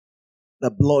The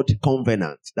blood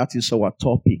covenant. That is our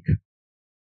topic.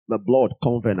 The blood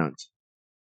covenant.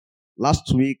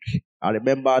 Last week, I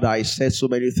remembered I said so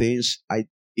many things. I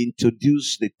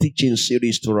introduced the teaching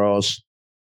series to us,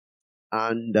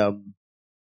 and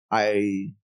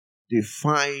I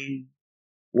define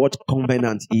what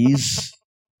covenant is.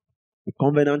 The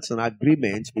covenant is an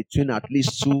agreement between at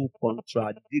least two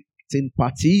contradicting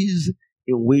parties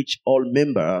in which all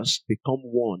members become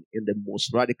one in the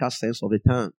most radical sense of the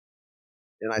term.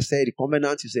 And I said the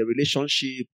covenant is a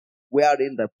relationship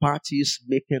wherein the parties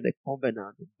making the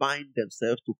covenant bind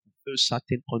themselves to fulfill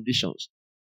certain conditions.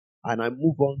 And I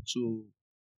move on to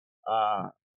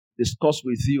discuss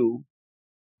with you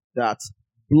that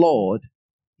blood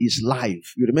is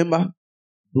life. You remember?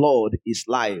 Blood is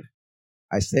life.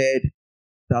 I said it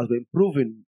has been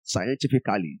proven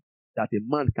scientifically that a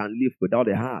man can live without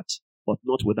a heart, but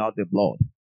not without the blood.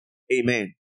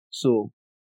 Amen. So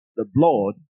the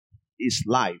blood is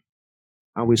life.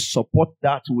 And we support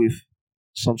that with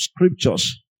some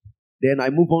scriptures. Then I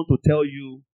move on to tell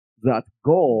you that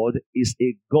God is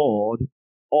a God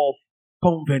of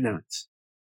covenant.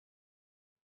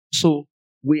 So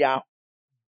we are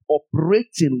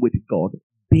operating with God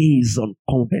based on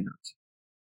covenant.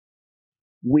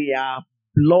 We are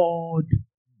blood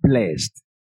blessed.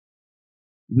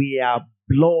 We are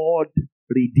blood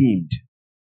redeemed.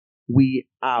 We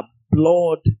are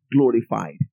blood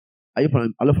glorified. Are you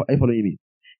following me?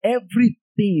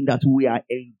 Everything that we are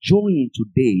enjoying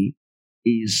today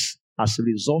is as a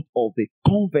result of the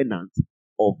covenant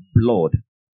of blood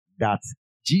that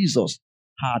Jesus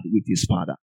had with his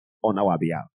Father on our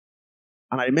behalf.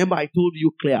 And I remember I told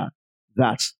you clear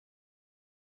that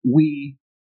we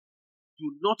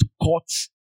do not cut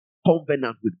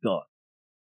covenant with God.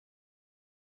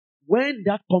 When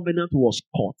that covenant was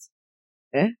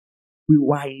cut, we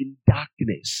were in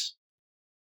darkness.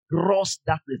 Gross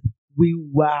darkness. We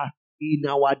were in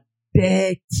our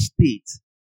dead state.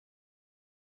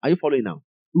 Are you following now?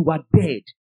 We were dead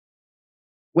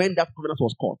when that covenant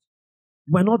was cut.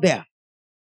 We were not there.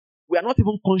 We are not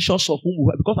even conscious of whom we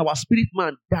were because our spirit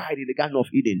man died in the Garden of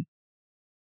Eden.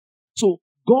 So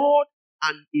God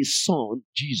and his Son,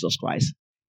 Jesus Christ,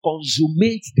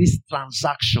 consummate this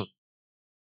transaction.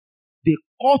 They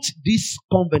cut this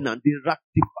covenant. They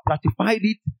ratified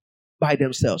it by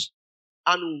themselves.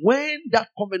 And when that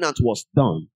covenant was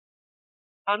done,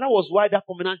 and that was why that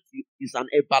covenant is an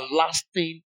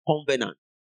everlasting covenant.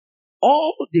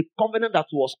 All the covenant that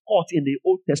was cut in the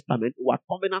Old Testament were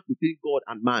covenants between God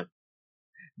and man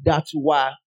that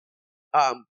were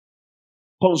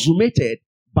consummated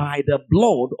by the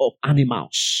blood of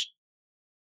animals.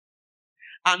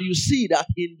 And you see that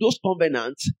in those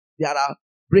covenants, there are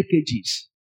breakages,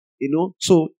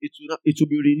 so it will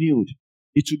be renewed.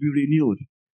 It will be renewed.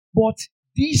 But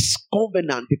this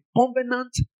covenant, the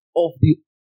covenant of the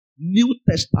New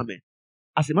Testament,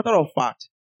 as a matter of fact,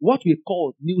 what we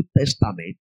call New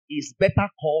Testament is better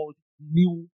called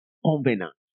New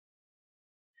Covenant.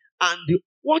 And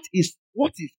what is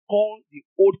called the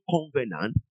Old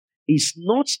Covenant is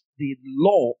not the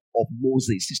law of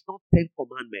Moses. It's not 10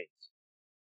 Commandments.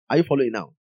 Are you following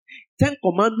now? 10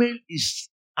 Commandments is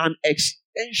an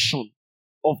extension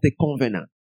of the covenant.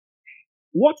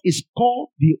 What is called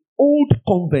the Old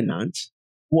Covenant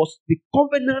was the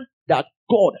covenant that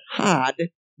God had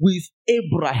with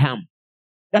Abraham.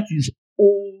 That is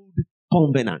Old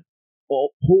Covenant or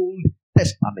Old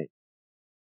Testament.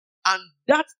 And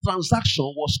that transaction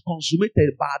was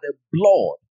consummated by the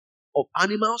blood of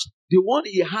animals. The one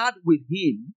he had with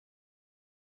him,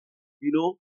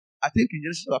 I think in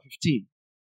Genesis chapter 15,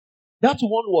 that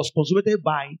one was consummated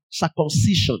by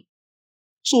circumcision.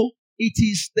 So it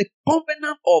is the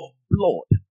covenant of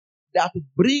blood that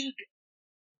brings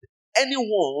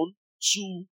anyone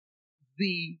to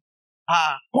the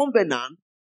covenant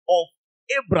of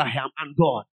Abraham and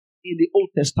God in the Old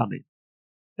Testament.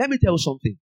 Let me tell you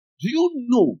something. Do you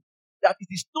know that it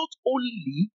is not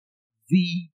only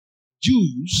the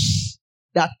Jews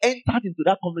that entered into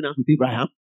that covenant with Abraham?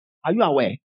 Are you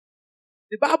aware?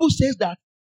 The Bible says that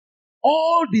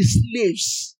all the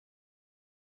slaves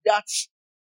that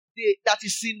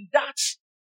is in that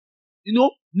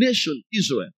nation,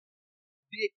 Israel,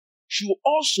 they should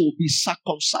also be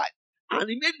circumcised. And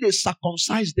when they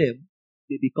circumcise them,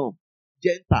 they become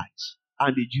Gentiles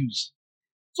and the Jews.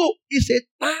 So it's a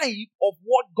type of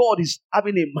what God is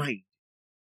having in mind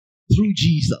through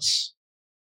Jesus.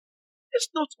 It's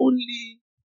not only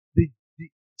the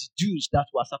Jews that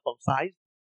were circumcised.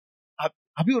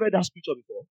 Have you read that scripture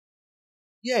before?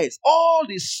 Yes, all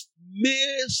these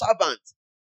male servants.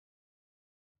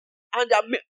 And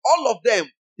all of them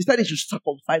Instead, he should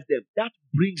circumcise them. That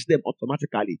brings them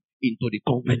automatically into the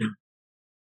covenant.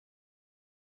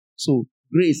 So,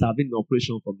 grace have been in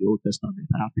operation from the Old Testament.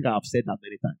 I think I have said that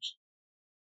many times.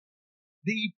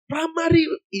 The primary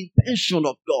intention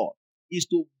of God is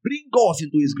to bring us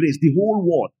into His grace, the whole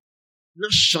world,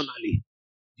 nationally,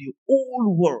 the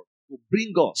whole world, to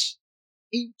bring us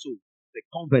into the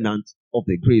covenant of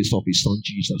the grace of His Son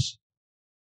Jesus.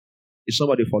 Is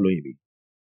somebody following me?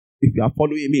 If you are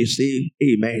following me, say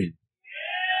amen.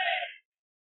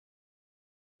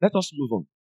 Let us move on.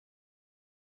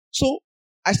 So,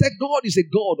 I said God is a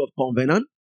God of covenant,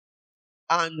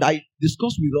 and I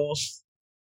discussed with us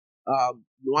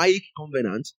Noahic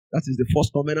covenant. That is the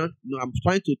first covenant. I'm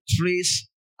trying to trace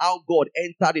how God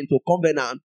entered into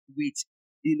covenant with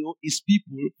His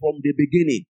people from the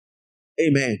beginning.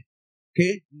 Amen.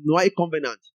 Okay, Noahic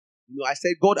covenant. I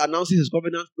said God announces His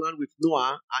covenant plan with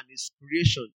Noah and His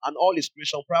creation and all His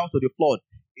creation prior to the flood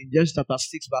in Genesis chapter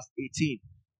 6 verse 18.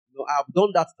 I've done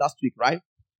that last week, right?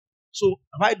 So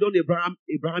have I done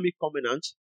Abrahamic covenant?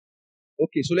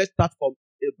 Okay, so let's start from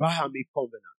Abrahamic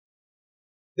covenant.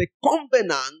 The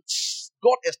covenant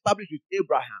God established with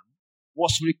Abraham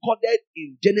was recorded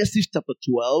in Genesis chapter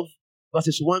 12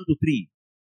 verses 1 to 3.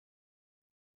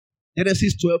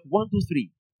 Genesis 12, 1 to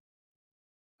 3.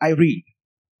 I read.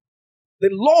 The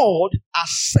Lord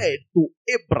has said to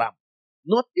Abram,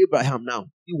 not Abraham now,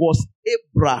 it was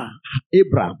Abram,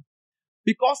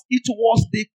 because it was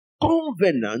the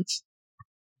covenant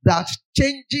that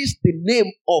changes the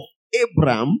name of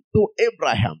Abram to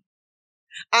Abraham.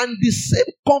 And the same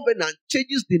covenant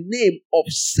changes the name of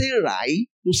Sarai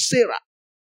to Sarah.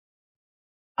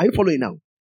 Are you following now?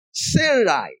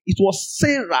 Sarai, it was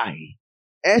Sarai,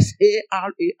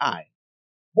 Sarai.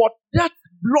 But that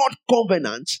blood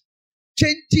covenant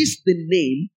changes the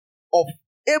name of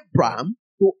Abram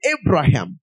to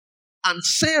Abraham and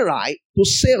Sarai to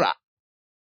Sarah.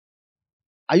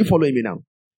 Are you following me now?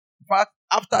 In fact,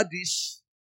 after this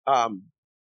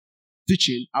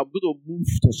teaching, I'm going to move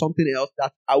to something else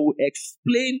that I will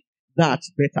explain that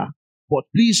better. But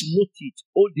please note it,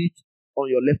 hold it on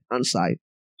your left hand side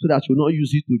so that you will not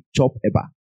use it to chop ever.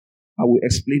 I will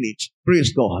explain it.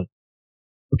 Praise God.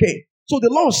 Okay, so the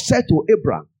Lord said to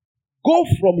Abraham, go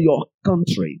from your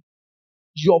country,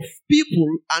 your people,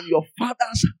 and your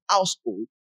father's household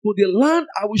to the land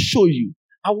I will show you.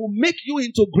 I will make you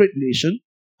into a great nation,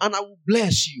 and I will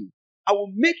bless you. I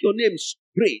will make your names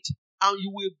great, and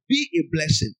you will be a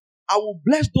blessing. I will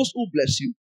bless those who bless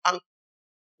you, and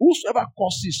whosoever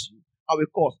curses you, I will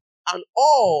curse. And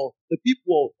all the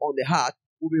people on the earth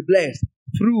will be blessed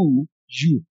through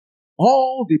you.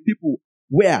 All the people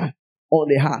were on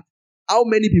the earth. How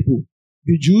many people?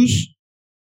 The Jews?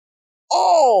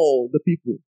 All the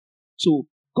people. So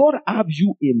God had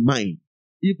you in mind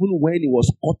even when He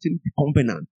was cutting the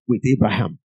covenant with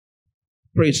Abraham.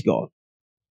 Praise God.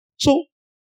 So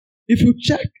if you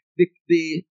check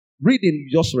the reading you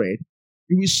just read,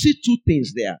 you will see two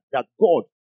things there that God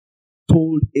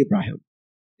told Abraham.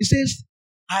 He says,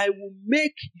 I will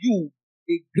make you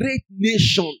a great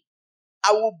nation.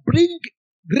 I will bring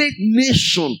great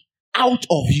nation out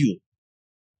of you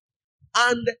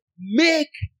and make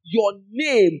your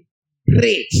name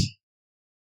great.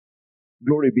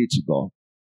 Glory be to God.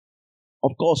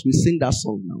 Of course, we sing that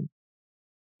song now.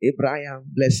 Abraham,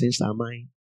 blessings are mine.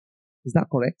 Is that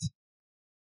correct?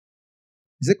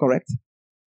 Is it correct?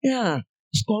 Yeah,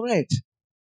 it's correct.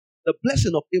 The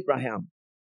blessing of Abraham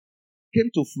came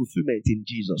to fulfillment in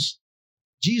Jesus.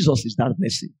 Jesus is that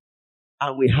blessing.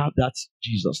 And we have that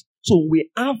Jesus. So we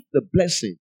have the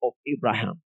blessing of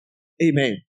Abraham.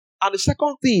 Amen. And the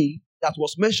second thing that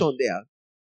was mentioned there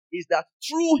is that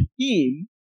through him,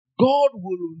 God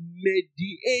will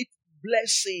mediate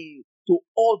blessing to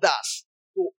others,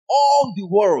 to all the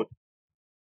world,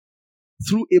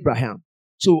 through Abraham.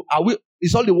 So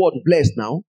is all the world blessed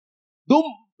now?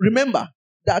 Don't remember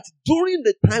that during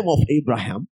the time of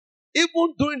Abraham,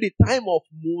 even during the time of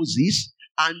Moses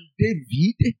and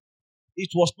David, it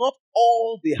was not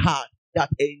all the heart that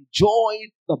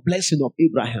enjoyed the blessing of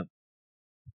Abraham.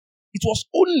 It was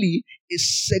only a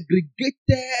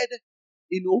segregated,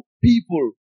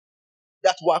 people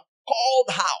that were called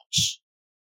out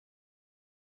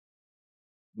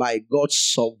by God's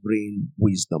sovereign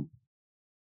wisdom.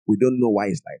 We don't know why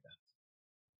it's like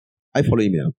that. Are you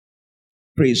following me now?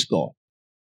 Praise God.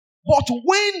 But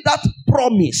when that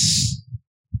promise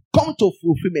come to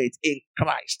fulfillment in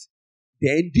Christ,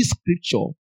 then this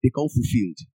scripture become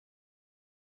fulfilled.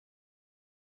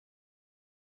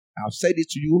 I've said it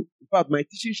to you. In fact, my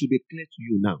teaching should be clear to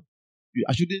you now.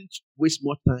 I shouldn't waste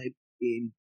more time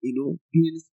in,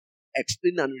 doing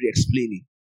explaining and re-explaining.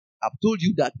 I've told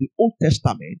you that the Old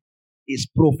Testament is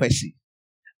prophecy,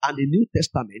 and the New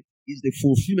Testament is the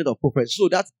fulfillment of prophecy. So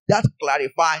that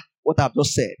clarifies what I've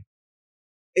just said.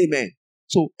 Amen.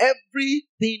 So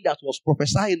everything that was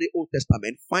prophesied in the Old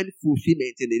Testament find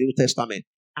fulfillment in the New Testament.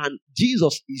 And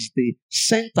Jesus is the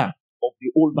center of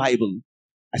the whole Bible.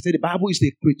 I said the Bible is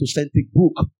a Christocentric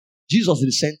book. Jesus is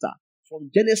the center. From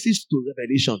Genesis to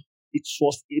Revelation, it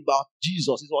was about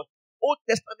Jesus. It was Old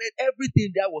Testament,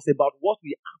 everything there was about what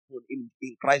will happen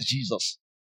in Christ Jesus.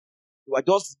 They were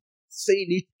just saying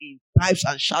it in types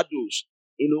and shadows,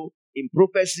 in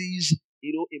prophecies,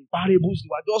 in parables. They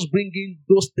were just bringing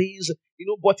those things,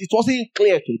 but it wasn't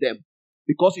clear to them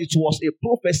because it was a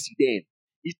prophecy then.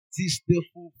 It is the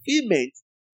fulfillment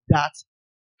that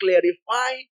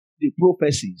clarifies the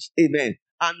prophecies. Amen.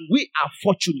 And we are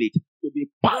fortunate to be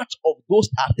part of those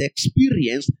that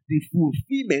experience the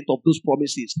fulfillment of those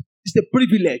promises. It's a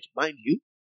privilege, mind you.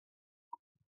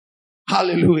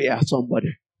 Hallelujah,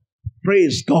 somebody.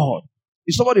 Praise God.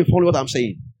 Is somebody following what I'm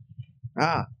saying?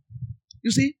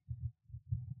 You see,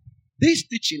 this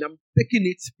teaching, I'm taking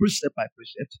it precept by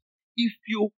precept. If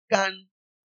you can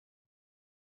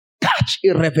catch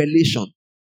a revelation,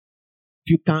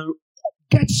 if you can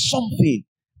get something,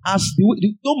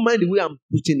 don't mind the way I'm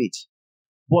putting it,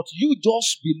 but you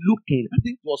just be looking. I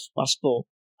think it was Pastor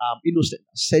Innocent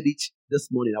that said it this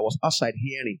morning. I was outside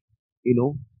hearing,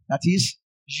 that is,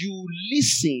 you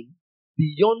listen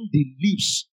beyond the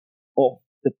lips of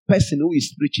the person who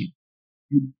is preaching.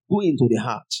 You go into the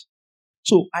heart.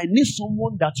 So I need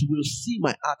someone that will see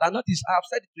my heart. And that is, I've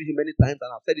said it to him many times,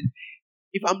 and I've said it.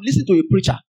 If I'm listening to a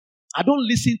preacher, I don't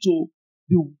listen to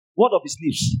the word of his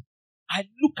lips. I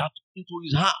look into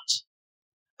his heart.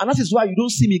 And that is why you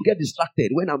don't see me get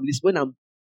distracted when I'm listening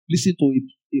to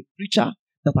a preacher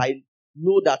that I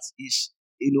know that is,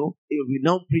 a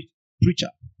renowned preacher.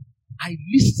 I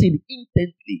listen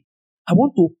intently. I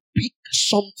want to pick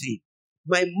something.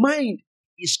 My mind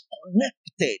is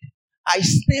connected. I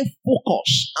stay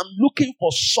focused. I'm looking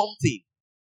for something.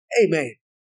 Amen.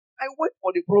 I went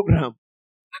for the program.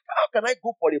 How can I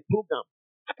go for the program?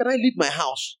 How can I leave my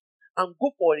house and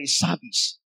go for a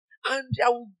service? And I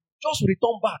will just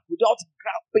return back without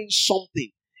grabbing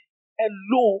something.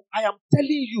 Hello, I am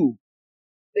telling you,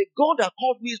 the God that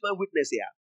called me is my witness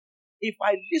here. If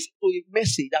I listen to a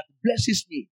message that blesses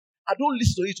me, I don't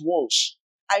listen to it once.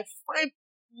 I find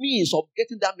means of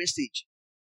getting that message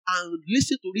and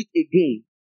listen to it again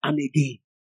and again.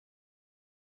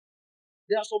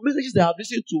 There are some messages that I've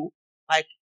listened to like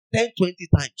 10, 20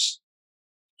 times.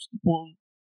 Just keep on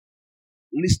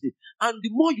listening. And the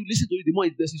more you listen to it, the more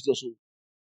it blesses your soul.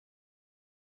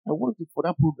 I want it for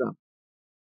that program.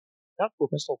 That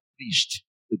professor preached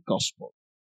the gospel.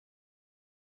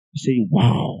 Saying,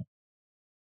 wow,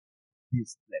 this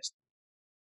is blessed.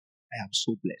 I am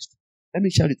so blessed. Let me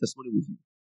share the testimony with you.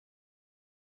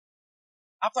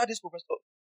 After this professor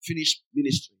finished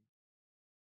ministry,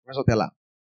 Professor Teller,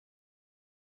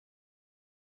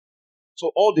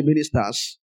 so all the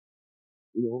ministers,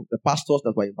 the pastors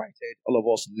that were invited, all of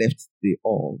us left the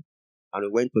hall and we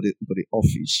went to the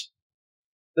office.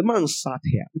 The man sat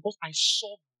here because I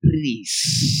saw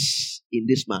grace in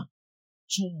this man.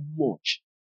 Too much.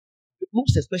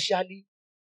 Most especially,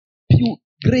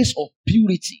 grace of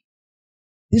purity.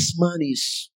 This man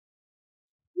is,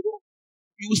 you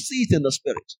will see it in the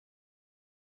spirit.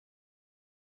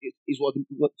 It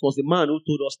was the man who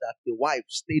told us that the wife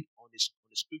stayed on the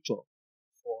scripture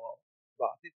for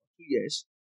about, I think, 2 years,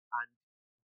 and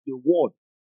the word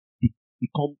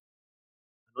become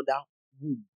another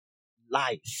womb,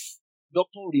 life.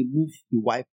 Doctor removed the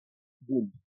wife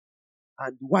womb,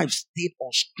 and the wife stayed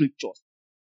on scriptures.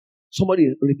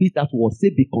 Somebody repeat that word.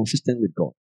 Say, be consistent with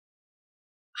God.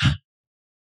 How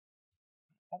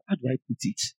do I put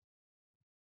it?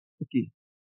 Okay.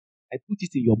 I put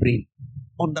it in your brain.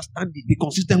 Understand it. Be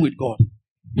consistent with God.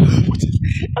 I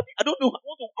don't know.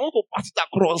 I want to pass it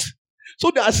across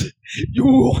so that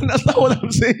you understand what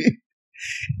I'm saying.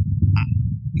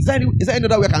 Is there any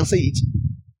other way I can say it?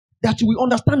 That you will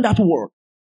understand that word.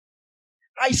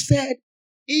 I said,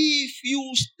 if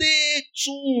you stay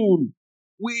tuned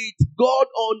with God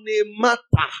on a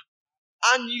matter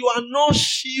and you are not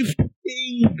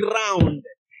shifting ground,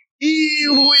 He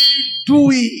will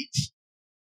do it.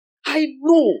 I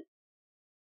know.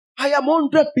 I am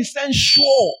 100%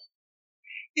 sure.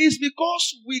 It's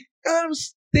because we can't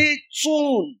stay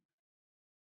tuned.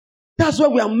 That's why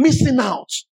we are missing out.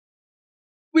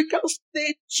 We can't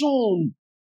stay tuned.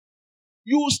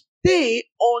 You stay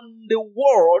on the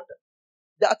word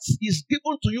that is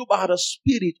given to you by the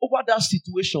Spirit over that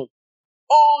situation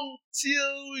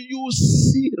until you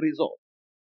see result.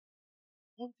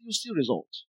 until you see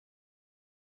results.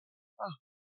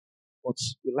 But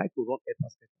we like to run at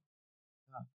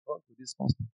run to this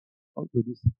pastor, run to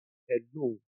this. And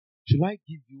no, should I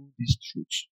give you this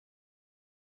truth?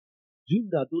 Do you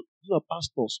know that those are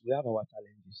pastors, we have our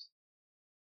challenges.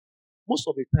 Most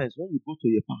of the times when you go to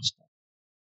a pastor,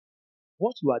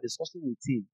 what you are discussing with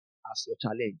him as your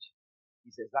challenge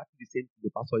is exactly the same thing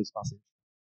the pastor is passing.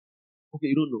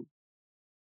 Okay, you don't know.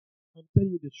 I'm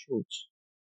telling you the truth.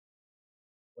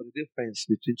 But the difference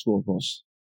between two of us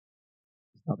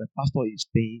is that the pastor is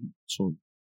staying true.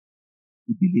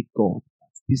 He believes God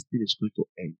that this thing is going to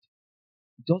end.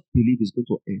 He just believe it's going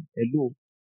to end. Hello.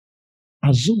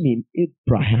 Assuming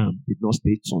Abraham did not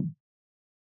stay tuned,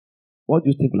 what do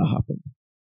you think will have happened?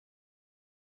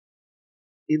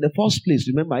 In the first place,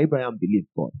 remember, Abraham believed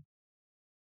God.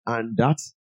 And that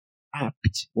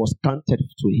act was counted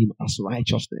to him as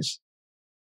righteousness.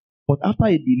 But after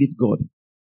he believed God,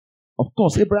 of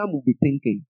course, Abraham will be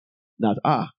thinking that,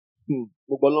 we'll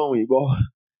go long way, go.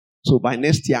 So by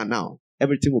next year now,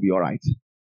 everything will be all right.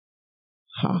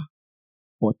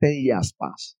 For 10 years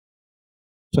pass,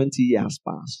 20 years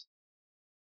pass.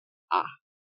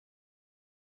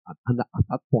 And at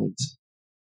that point,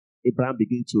 Abraham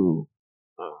began to,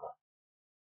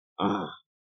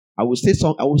 I will say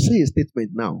a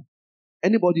statement now.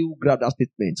 Anybody who grab that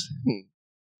statement,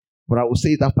 but I will say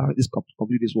it after this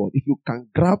complete this word. If you can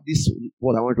grab this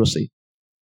word I want to say,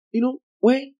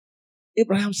 when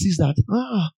Abraham sees that,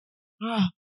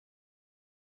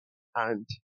 and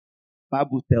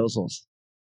Bible tells us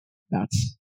that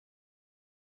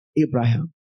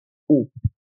Abraham hoped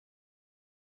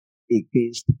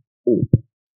against hope,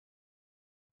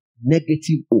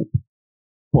 negative hope,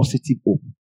 positive hope.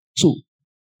 So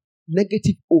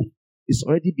negative hope is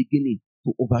already beginning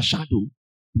to overshadow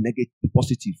the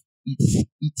positive.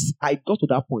 I got to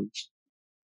that point.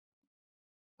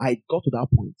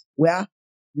 Where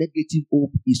negative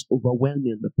hope is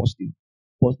overwhelming the positive.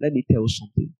 But let me tell you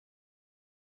something.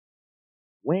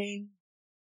 When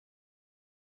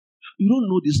you don't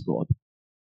know this God,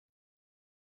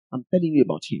 I'm telling you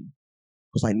about him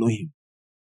because I know him.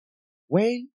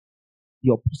 When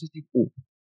your positive hope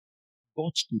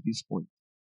got to this point,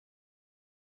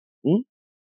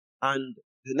 and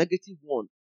the negative one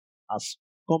has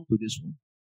come to this one,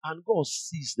 and God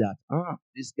sees that,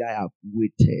 this guy have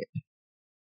waited.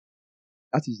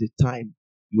 That is the time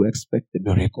you expect the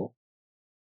miracle.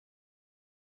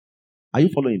 Are you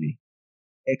following me?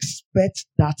 Expect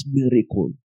that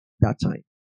miracle that time.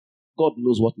 God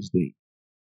knows what he's doing.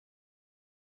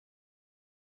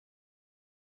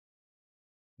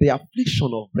 The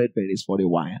affliction of brethren is for a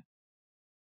while.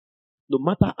 No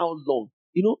matter how long,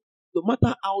 no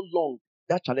matter how long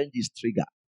that challenge is triggered,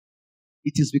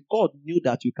 it is because God knew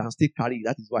that you can still carry it.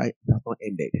 That is why it has not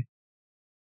ended.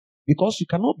 Because you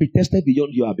cannot be tested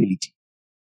beyond your ability.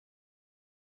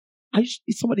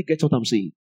 If somebody gets what I'm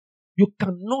saying, you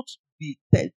cannot be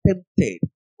tempted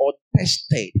or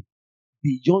tested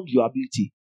beyond your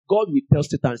ability. God will tell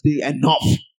Satan, say, enough.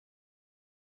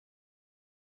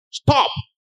 Stop.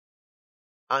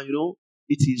 And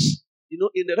it is, in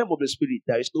the realm of the spirit,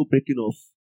 there is no breaking off.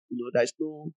 There is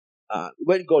no,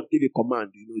 when God gave a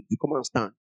command, the command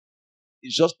stand.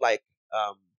 It's just like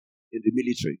in the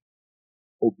military.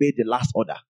 Obey the last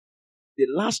order. The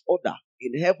last order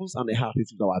in heavens and the earth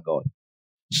is our God.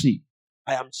 See,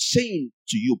 I am saying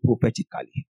to you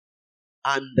prophetically,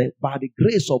 and by the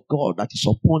grace of God that is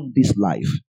upon this life,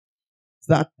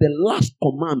 that the last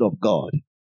command of God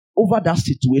over that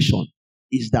situation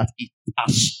is that it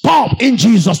has stopped in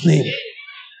Jesus' name.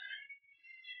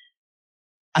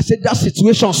 I said that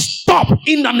situation stop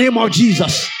in the name of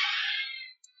Jesus.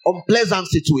 Unpleasant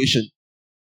situation.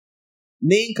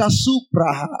 Nenka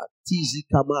supraha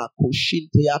tizikama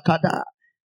koshinte yakada.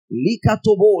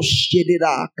 Likatobo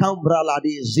shedera kambrala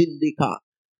de zindika.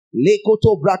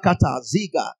 Lekoto brakata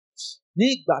ziga.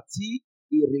 Nígbàtí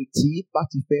ìrètí bá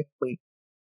ti fẹ́ pin,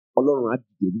 Ọlọ́run á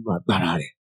dìde nínú agbára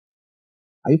rẹ̀.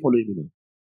 Are you following me now?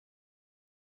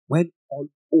 When all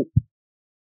hope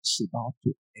is about to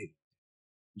end,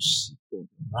 you see God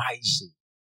rising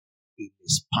in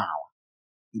his power,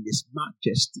 in his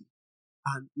majesty,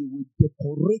 and he will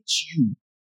decorate you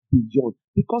beyond.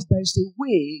 Because there is a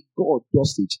way God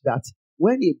does it, that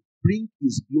when he brings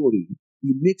his glory,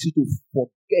 he makes you to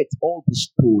forget all the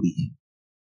story.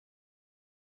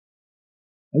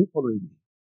 Are you following me?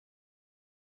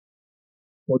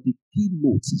 But the key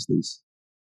note is this: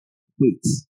 wait.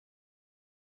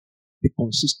 Be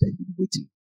consistent in waiting.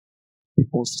 Be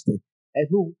consistent. I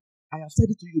know I have said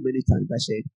it to you many times. I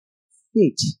said,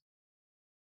 faith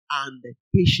and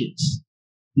patience,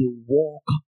 they walk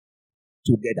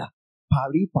together.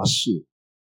 Pari passu.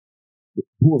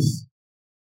 Both.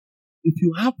 If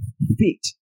you have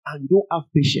faith and you don't have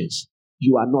patience,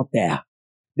 you are not there.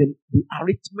 The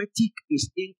arithmetic is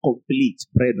incomplete,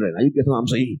 brethren. Are you getting what I'm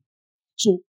saying?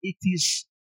 So it is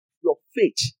your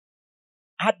faith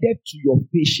added to your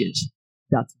patience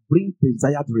that brings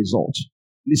desired result.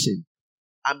 Listen,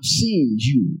 I'm seeing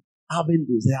you having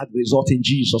desired result in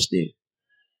Jesus' name.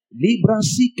 Libra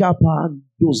sikapa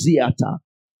doziata.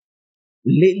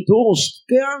 Lentos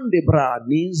kandebra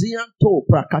ninzianto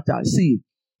prakata. See,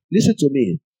 listen to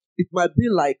me. It might be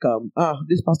like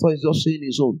this pastor is just saying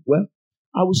his own. Well,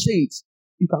 I will say it.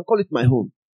 You can call it my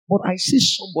own. But I see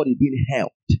somebody being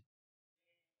helped.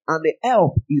 And the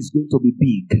help is going to be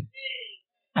big.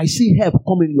 I see help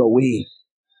coming your way.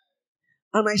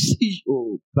 And I see,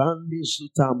 Bandi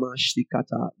Suta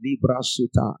Mashtikata, Libra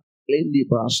Suta,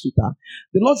 Libra Suta.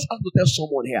 The Lord has to tell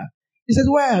someone here. He says,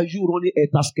 why are you running a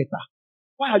tasketa?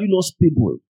 Why are you not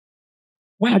stable?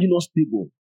 Why are you not stable?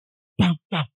 Bam,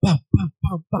 bam, bam, bam,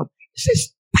 bam, bam. He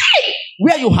says, hey,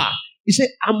 where you are? He said,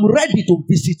 I'm ready to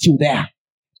visit you there.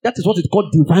 That is what is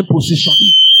called divine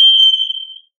positioning.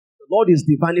 The Lord is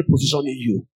divinely positioning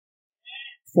you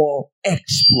for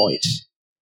exploits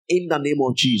in the name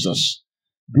of Jesus.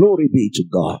 Glory be to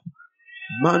God.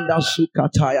 Manda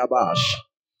sukataya bash.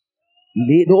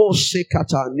 Lido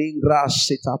sekata ningra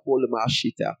setapol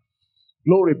mashita.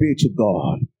 Glory be to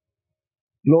God.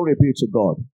 Glory be to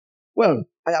God. Well,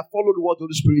 I have followed what the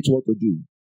Holy Spirit wants to do.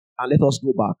 And let us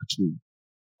go back to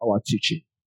our teaching.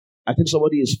 I think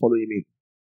somebody is following me.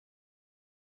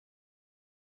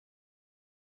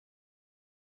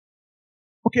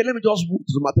 Okay, let me just move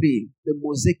to number 3. The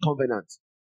Mosaic covenant.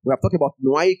 We have talked about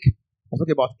Noahic. We have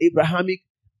talked about Abrahamic.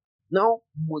 Now,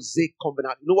 Mosaic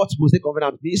covenant. You know what Mosaic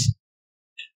covenant means?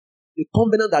 The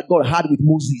covenant that God had with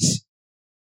Moses.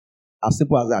 As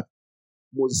simple as that.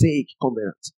 Mosaic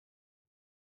covenant.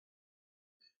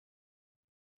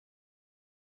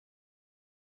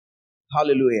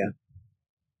 Hallelujah.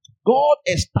 God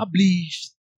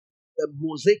established the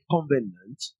Mosaic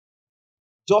covenant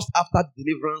just after the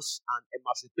deliverance and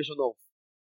emancipation of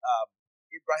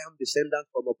Abraham's descendants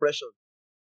from oppression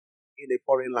in a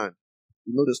foreign land.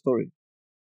 You know the story.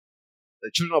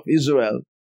 The children of Israel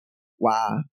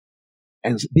were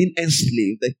being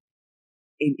enslaved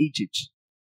in Egypt.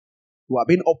 They were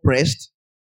being oppressed.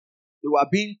 They were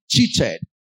being cheated.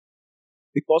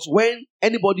 Because when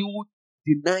anybody who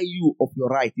deny you of your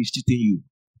right is cheating you.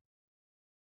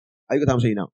 Are you get what I'm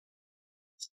saying now?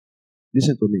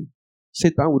 Listen to me.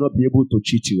 Satan will not be able to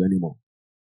cheat you anymore.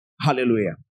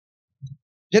 Hallelujah.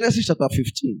 Genesis chapter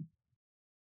 15.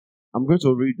 I'm going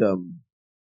to read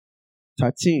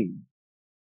 13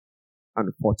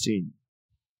 and 14.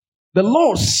 The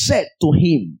Lord said to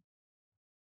him,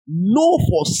 know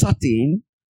for certain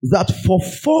that for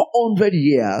 400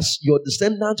 years your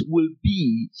descendants will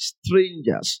be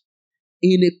strangers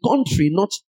in a country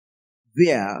not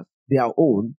their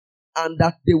own, and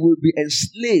that they will be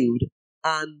enslaved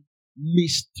and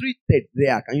mistreated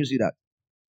there. Can you see that?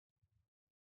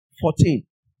 14.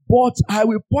 But I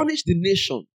will punish the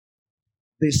nation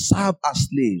they serve as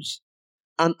slaves,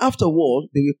 and afterward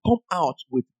they will come out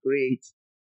with great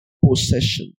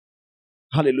possession.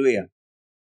 Hallelujah.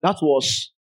 That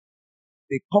was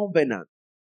the covenant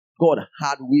God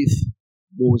had with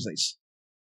Moses.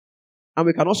 And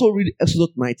we can also read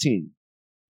Exodus 19.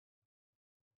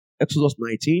 Exodus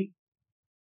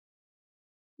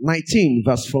 19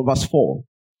 from verse 4.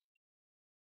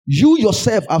 You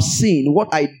yourself have seen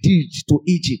what I did to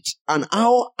Egypt, and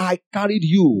how I carried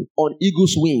you on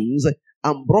eagle's wings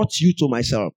and brought you to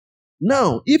myself.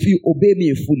 Now, if you obey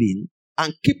me fully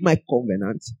and keep my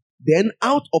covenant, then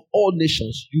out of all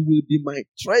nations you will be my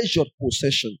treasured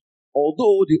possession,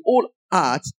 although the whole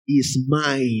earth is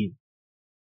mine.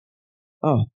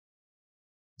 Oh,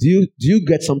 do you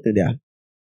get something there?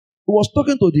 He was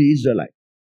talking to the Israelites,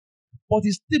 but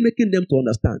he's still making them to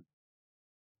understand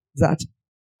that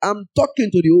I'm talking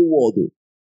to the whole world. Though.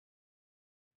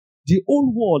 The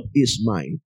whole world is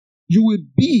mine. You will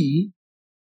be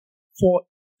for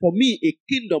me a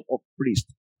kingdom of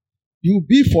priests. You will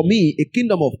be for me a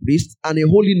kingdom of priests and a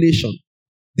holy nation.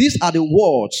 These are the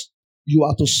words you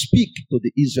are to speak to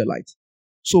the Israelites.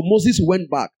 So Moses went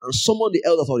back and summoned the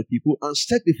elders of the people and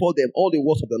set before them all the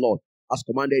words of the Lord as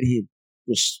commanded him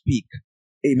to speak.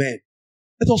 Amen.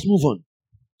 Let us move on.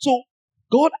 So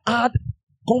God had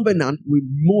covenant with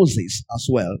Moses as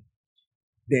well.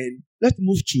 Then let's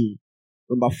move to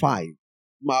number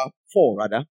 4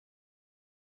 rather.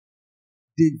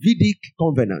 Davidic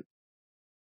covenant.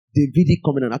 Davidic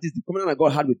covenant. That is the covenant that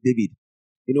God had with David.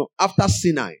 You know, after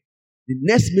Sinai, The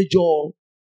next major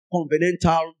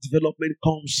covenantal development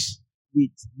comes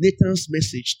with Nathan's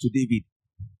message to David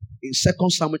in 2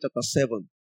 Samuel chapter 7.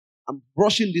 I'm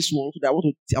rushing this one so that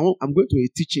I'm going to a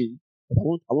teaching, but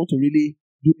I want to really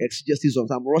do exegesis on.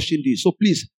 I'm rushing this. So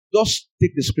please, just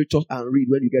take the scriptures and read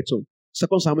when you get to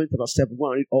 2 Samuel chapter 7.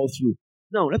 Go and read all through.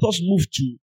 Now, let us move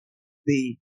to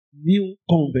the new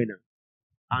covenant.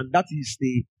 And that is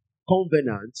the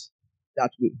covenant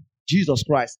that Jesus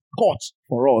Christ cut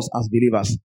for us as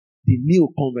believers. The new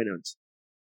covenant.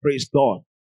 Praise God.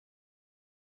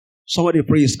 Somebody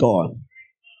praise God.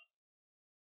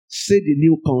 Say the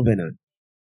new covenant.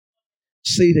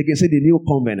 Say it again. Say the new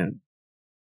covenant.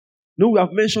 No, we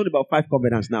have mentioned about 5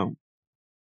 covenants now.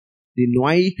 The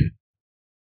Noahic,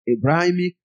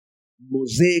 Abrahamic,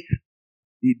 Mosaic,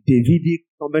 the Davidic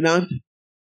covenant,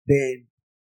 then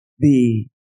the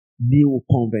new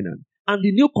covenant. And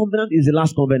the new covenant is the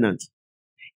last covenant.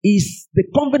 It's the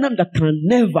covenant that can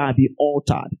never be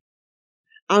altered.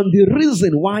 And the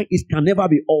reason why it can never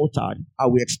be altered, I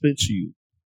will explain to you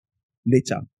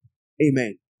later.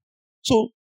 Amen. So,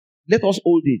 let us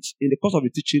hold it. In the course of the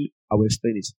teaching, I will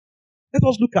explain it. Let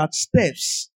us look at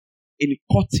steps in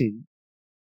cutting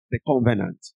the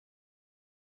covenant.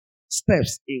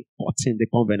 Steps in cutting the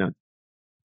covenant.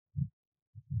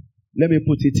 Let me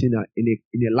put it in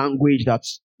a language that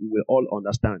we will all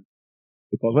understand.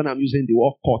 Because when I'm using the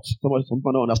word cut, some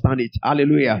people don't understand it.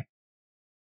 Hallelujah.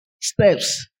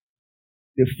 Steps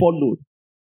they followed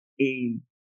in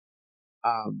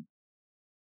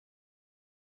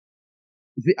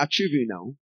is it achieving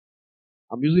now?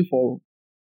 I'm using for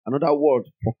another word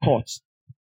for cut.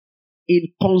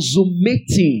 In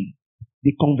consummating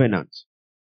the covenant.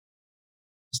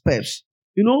 Steps.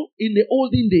 You know, in the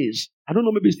olden days, I don't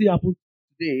know, maybe it still happens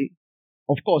today.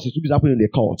 Of course, it will be happening in the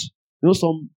court. You know,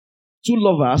 some two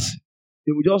lovers,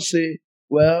 they will just say,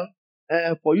 well,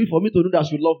 for me to know that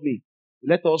you love me,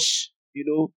 let us,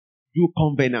 do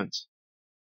covenant.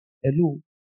 Hello.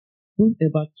 Don't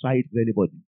ever try it with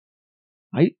anybody.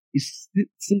 Right? It's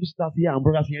simple stuff here and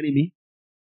brothers hearing me.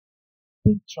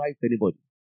 Don't try it with anybody.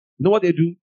 You know what they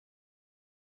do?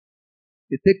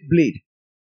 They take blade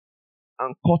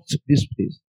and cut this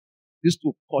place. This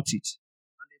to cut it.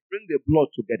 And they bring the blood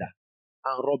together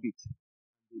and rub it.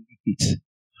 And they lick it.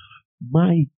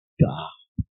 My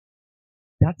God.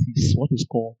 That is what is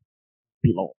called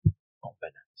blood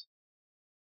covenant.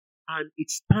 And it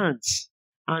stands.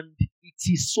 And it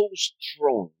is so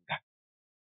strong.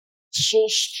 So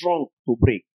strong to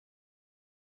break.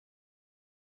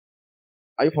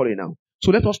 Are you following now?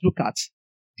 So let us look at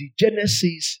the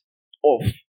genesis of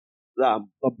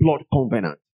the blood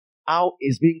covenant. How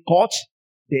it's being cut,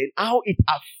 then how it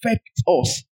affects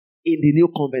us in the new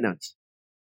covenant.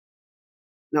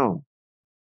 Now,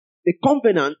 the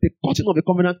cutting of the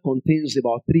covenant contains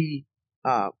about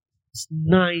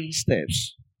 9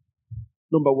 steps.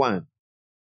 Number 1,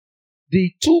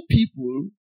 the 2 people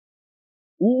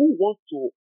who want to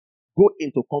go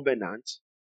into covenant,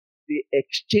 they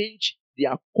exchange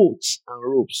their coats and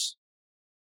robes.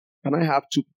 Can I have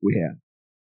 2 people here?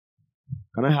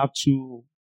 Can I have two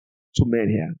men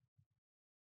here?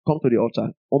 Come to the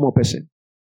altar. One more person.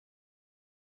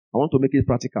 I want to make it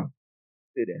practical.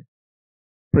 Stay there.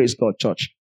 Praise God,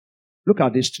 church. Look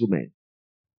at these 2 men.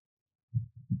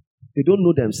 They don't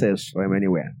know themselves from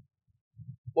anywhere.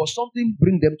 But something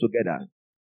brings them together.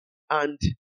 And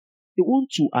they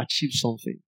want to achieve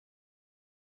something.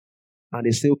 And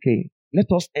they say, okay,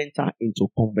 let us enter into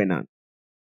covenant.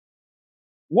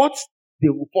 What they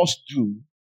will first do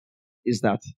is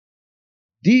that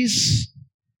this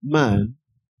man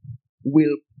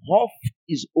will off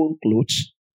his own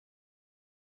clothes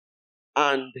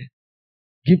and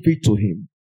give it to him.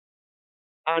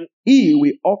 And he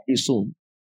will off his own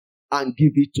and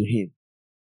give it to him.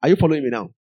 Are you following me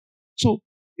now? So,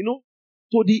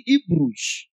 to the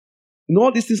Hebrews,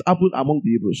 all these things happened among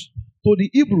the Hebrews. To the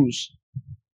Hebrews,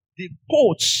 the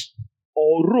coats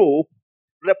or robe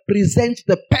represent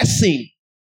the person.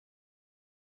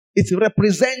 It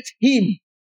represents him.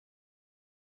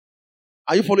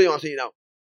 Are you following what I'm saying now?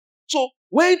 So,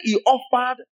 when he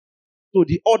offered to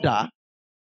the other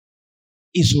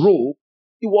his robe,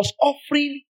 he was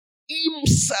offering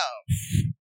himself.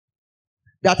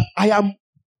 That I am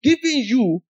giving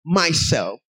you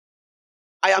myself.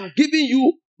 I am giving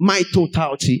you my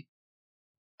totality.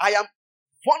 I am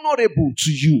vulnerable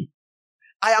to you.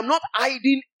 I am not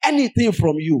hiding anything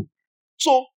from you.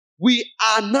 So we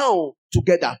are now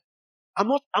together.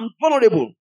 I'm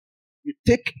vulnerable. You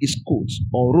take his coat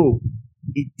or robe,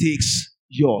 he takes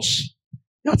yours.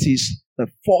 That is the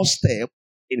first step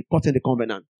in cutting the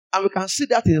covenant. And we can see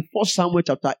that in 1 Samuel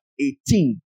chapter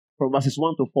 18, from verses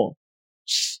 1 to 4.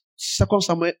 1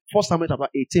 Samuel chapter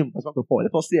 18, verse 1 to 4.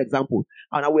 Let us see an example.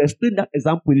 And I will explain that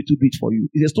example a little bit for you.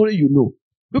 It's a story you know.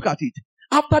 Look at it.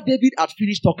 After David had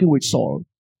finished talking with Saul,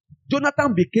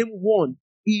 Jonathan became one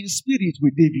in spirit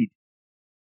with David.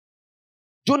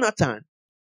 Jonathan,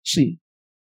 see,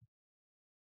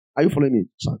 are you following me,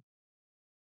 son?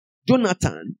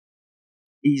 Jonathan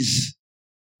is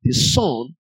the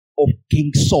son of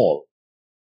King Saul.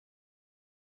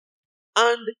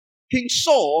 And King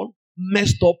Saul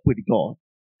messed up with God,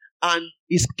 and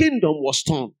his kingdom was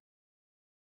torn.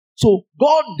 So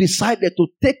God decided to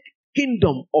take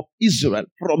kingdom of Israel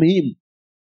from him.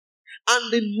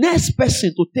 And the next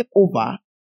person to take over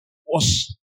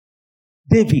was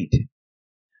David.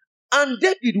 And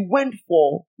David went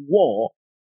for war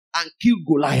and killed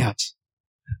Goliath.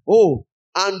 Oh,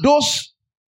 and those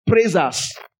praisers,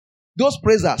 David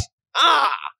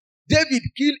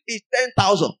killed his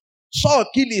 10,000. Saul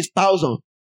killed his 1,000.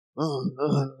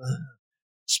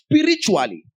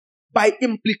 Spiritually, by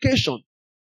implication,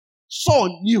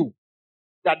 Saul knew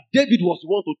that David was the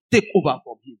one to take over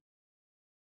from him.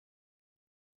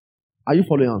 Are you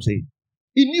following what I'm saying?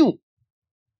 He knew.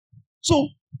 So,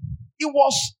 he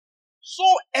was so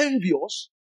envious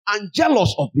and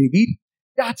jealous of David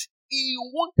that he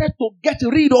wanted to get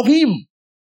rid of him.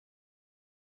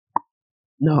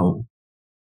 Now,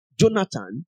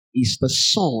 Jonathan is the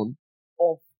son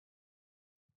of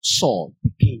Saul,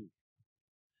 the king.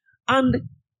 And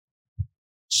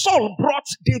Saul brought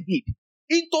David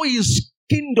into his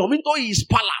kingdom, into his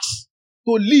palace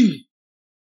to live,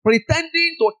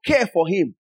 pretending to care for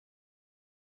him.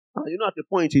 And you know, at the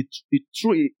point, he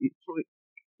threw a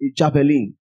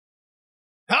javelin.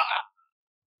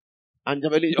 And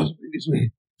javelin just went this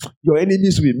way. Your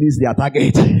enemies will miss their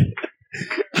target.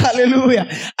 Hallelujah.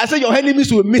 I said your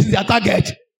enemies will miss their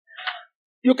target.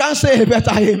 You can't say a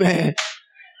better amen.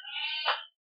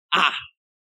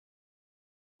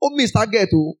 Who missed target?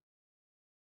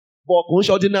 But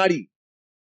ordinary.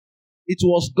 It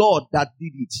was God that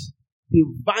did it.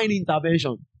 Divine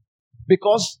intervention.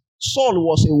 Because Saul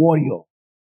was a warrior.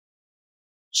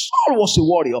 Saul was a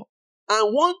warrior.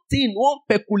 And one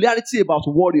peculiarity about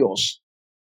warriors,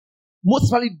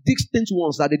 mostly distant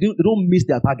ones, that they don't miss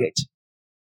their target.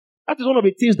 That is one of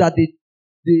the things that they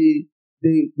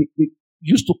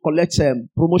used to collect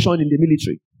promotion in the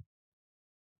military.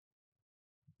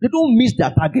 They don't miss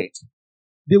their target.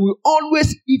 They will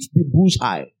always hit the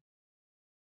bullseye.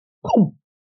 Boom.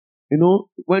 You know,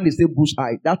 when they say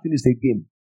bullseye, that thing is a game.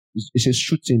 It's a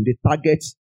shooting. They target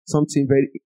something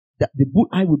the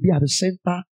bullseye will be at the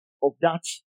center of that,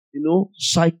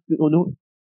 cycle,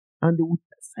 and they will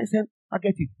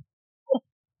target it.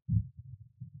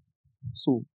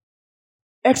 So,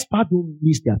 experts don't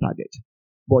miss their target,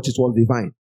 but it was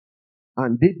divine.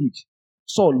 And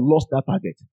Saul lost that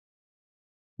target.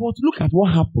 But look at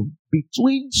what happened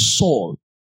between Saul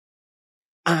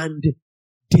and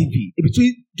David,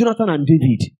 between Jonathan and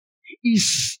David,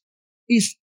 is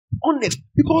honest,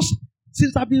 because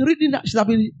since I've been reading that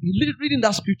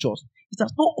scriptures, it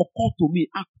has not occurred to me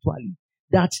actually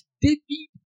that David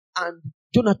and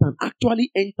Jonathan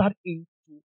actually entered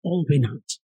into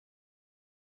covenant.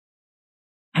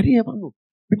 I didn't ever know,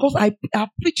 because I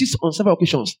preached this on several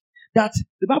occasions, that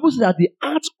the Bible says that the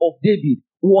heart of David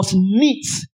was knit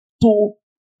to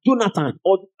Jonathan,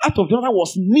 or the heart of Jonathan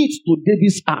was knit to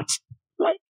David's heart.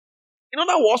 Right? In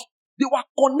other words, they were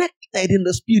connected in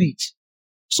the spirit.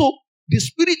 So, the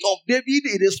spirit of David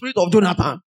is the spirit of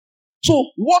Jonathan.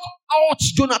 So, what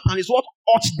hurts Jonathan is what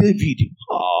hurts David.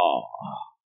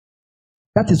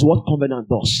 That is what covenant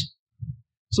does.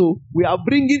 So, we are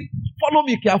bringing, follow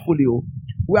me carefully,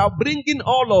 we are bringing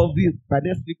all of this, by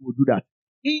next week we'll do that,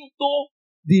 into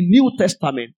the New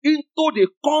Testament, into the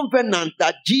covenant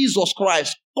that Jesus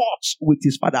Christ cut with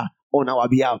his Father on our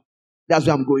behalf. That's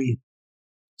where I'm going.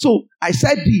 So, I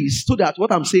said this so that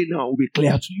what I'm saying now will be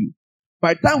clear to you.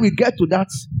 By the time we get to that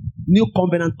new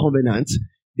covenant,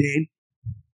 then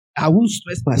I won't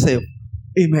stress myself.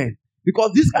 Amen.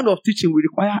 Because this kind of teaching will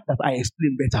require that I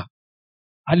explain better.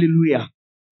 Hallelujah.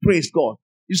 Praise God.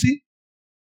 You see,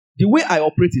 the way I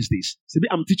operate is this. See,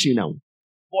 I'm teaching now.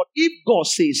 But if God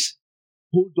says,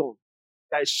 hold on,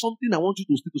 there is something I want you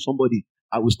to speak to somebody,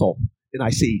 I will stop. Then I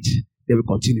say it. They will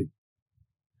continue.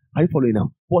 Are you following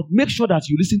now? But make sure that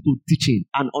you listen to teaching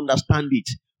and understand it.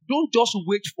 Don't just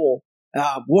wait for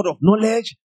word of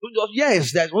knowledge. Don't just,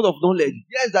 yes, there's word of knowledge.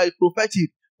 Yes, there is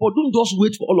prophetic. But don't just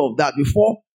wait for all of that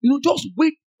before, just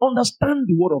wait. Understand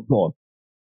the word of God.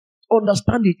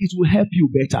 Understand it. It will help you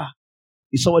better.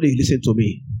 If somebody listen to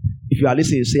me, if you are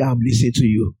listening, say, I'm listening to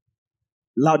you.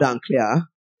 Loud and clear.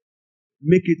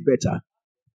 Make it better.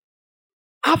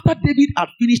 After David had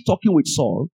finished talking with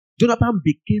Saul, Jonathan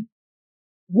became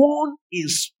one in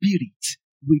spirit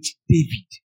with David.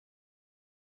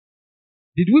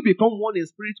 Did we become one in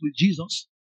spirit with Jesus?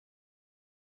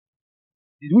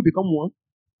 Did we become one?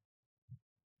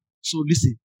 So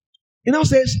listen. It now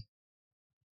says,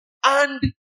 and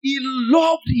he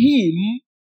loved him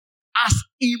as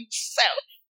himself.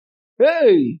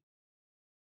 Hey!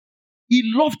 He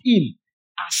loved him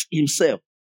as himself.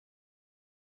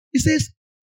 He says,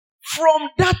 from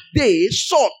that day,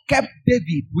 Saul kept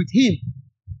David with him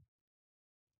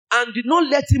and did not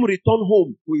let him return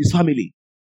home to his family.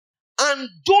 And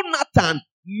Jonathan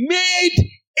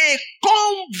made a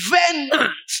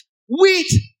covenant with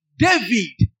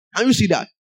David. Can you see that?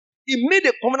 He made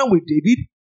a covenant with David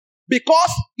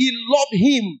because he loved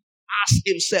him as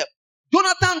himself.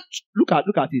 Jonathan, look at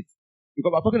it.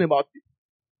 Because we're talking about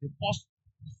the first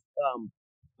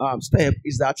step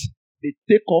is that they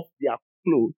take off their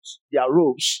clothes, their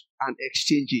robes, and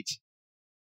exchange it.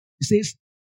 He says,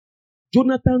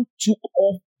 Jonathan took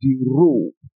off the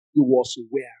robe he was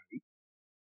wearing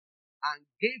and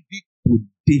gave it to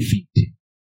David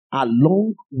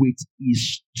along with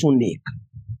his tunic.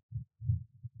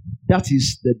 That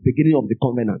is the beginning of the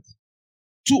covenant.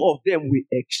 Two of them will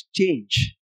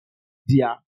exchange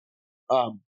their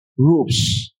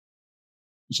robes.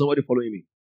 Is somebody following me?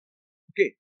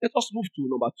 Okay, let us move to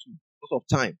number 2 because of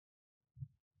time.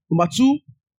 Number 2,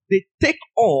 they take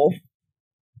off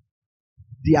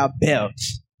their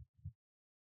belts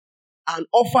and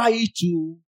offer it to.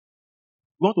 You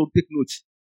want to take notes?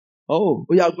 Oh,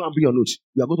 yeah, go and bring your notes.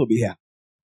 You are going to be here.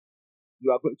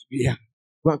 You are going to be here.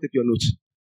 Go and take your notes.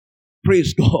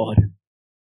 Praise God.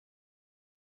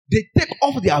 They take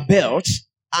off their belts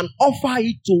and offer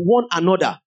it to one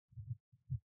another.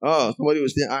 Oh, somebody will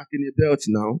say, can a belt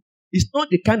now? It's not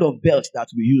the kind of belt that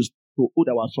we use to hold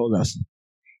our trousers.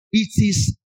 It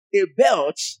is a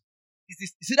belt.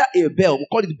 It's either a belt, we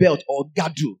call it belt, or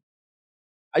gadu.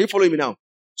 Are you following me now?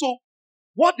 So,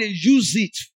 what they use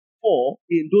it for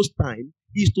in those times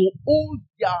is to hold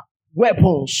their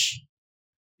weapons.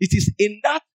 It is in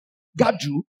that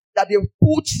gadu that they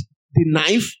put the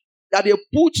knife, that they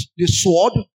put the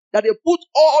sword, that they put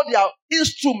all their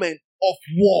instruments of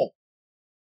war.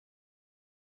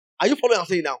 Are you following what I'm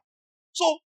saying now?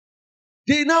 So,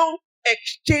 they now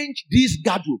exchange this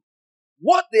gadu.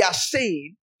 What they are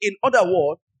saying, in other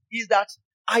words, is that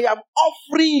I am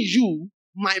offering you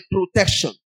my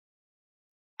protection.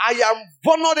 I am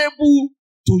vulnerable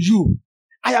to you.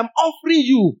 I am offering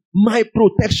you my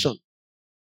protection.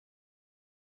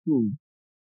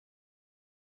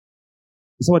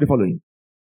 Is somebody following?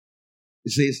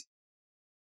 It says,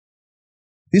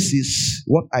 this is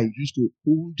what I use to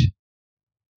hold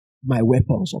my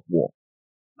weapons of war,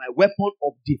 my weapon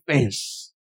of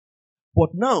defense. But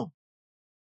now,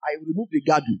 I remove the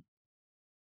gadu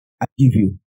I give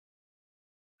you.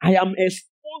 I am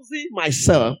exposing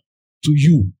myself to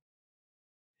you.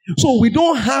 So we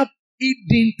don't have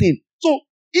hidden thing. So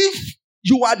if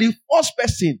you are the first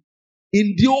person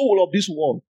in the whole of this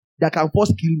world that can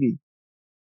first kill me,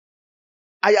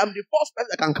 I am the first person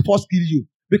that can first kill you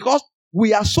because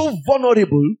we are so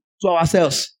vulnerable to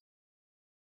ourselves.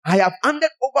 I have handed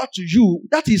over to you.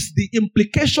 That is the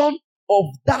implication of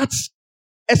that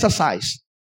exercise.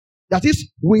 That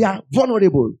is, we are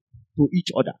vulnerable to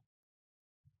each other.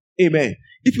 Amen.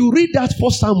 If you read that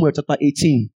 1 Samuel chapter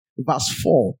 18, verse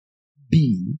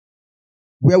 4b,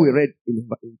 where we read in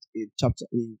number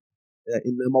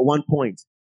 1 point,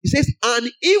 it says,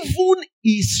 and even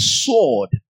his sword,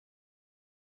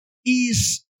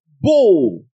 his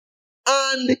bow,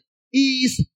 and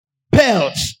his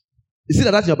belt. You see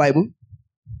that's in your Bible?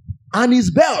 And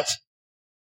his belt.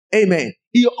 Amen.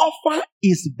 He offer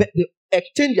his belt,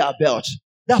 exchange their belt.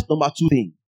 That's number 2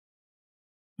 thing.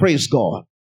 Praise God.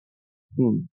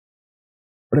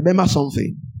 Remember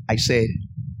something I said.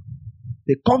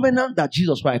 The covenant that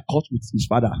Jesus Christ cut with his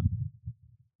Father,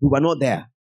 we were not there.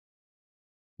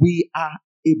 We are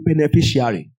a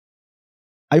beneficiary.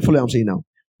 Are you following what I'm saying now?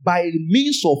 By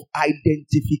means of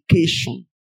identification,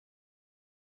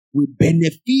 we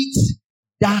benefit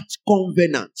that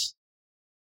covenant.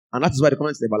 And that is why the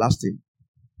covenant is everlasting.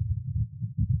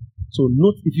 So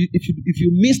note, if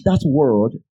you miss that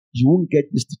word, you won't get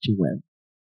this teaching well.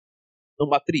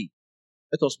 Number 3.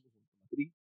 Let us move on. Number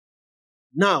 3.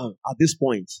 Now, at this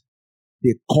point,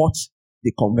 they cut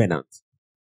the covenant.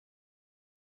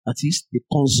 That is, they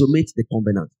consummate the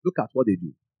covenant. Look at what they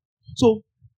do. So,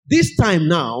 this time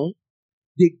now,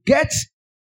 they get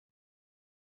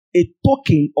a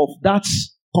token of that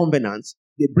covenant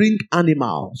they bring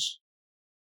animals,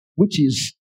 which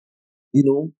is,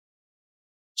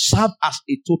 serve as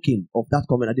a token of that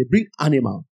covenant. They bring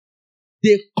animal.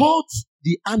 They cut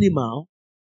the animal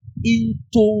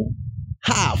into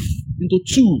half, into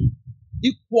two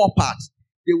equal parts.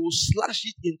 They will slash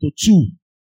it into two.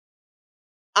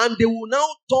 And they will now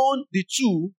turn the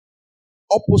two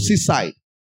opposite side.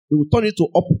 They will turn it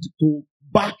to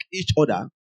back each other.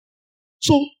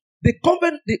 So the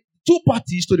two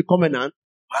parties to the covenant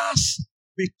pass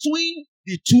between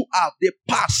the two halves. They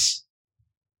pass.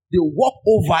 They walk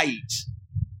over it.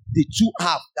 The two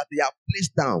halves that they have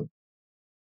placed down.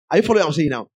 Are you following what I'm saying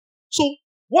now? So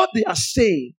what they are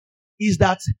saying is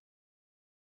that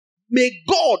may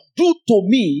God do to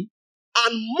me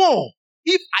and more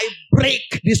if I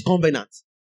break this covenant.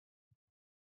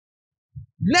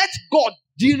 Let God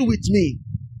deal with me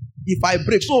if I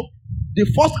break. So the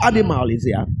first animal is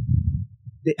there.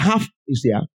 The half is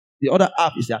there. The other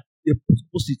half is there. They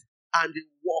post it and they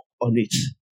walk on it.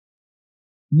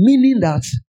 Meaning that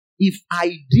if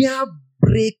I dare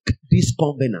break this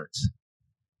covenant,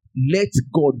 let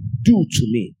God do to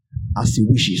me as He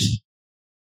wishes.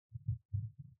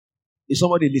 Is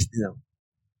somebody listening now?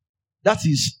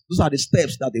 Those are the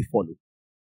steps that they follow.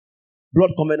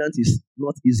 Blood covenant is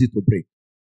not easy to break.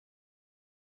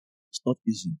 It's not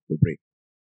easy to break.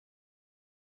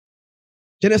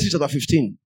 Genesis chapter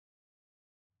 15.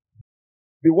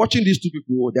 Be watching these two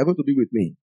people. They are going to be with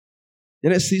me.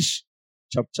 Genesis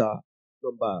chapter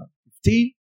number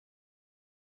 15.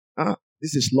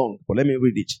 This is long, but let me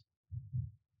read it.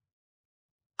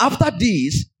 After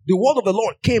this, the word of the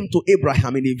Lord came to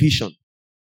Abraham in a vision.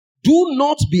 Do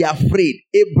not be afraid,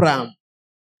 Abraham.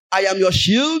 I am your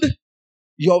shield,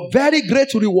 your very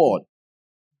great reward.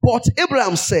 But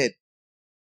Abraham said,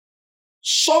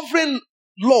 Sovereign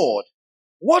Lord,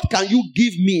 what can you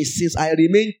give me since I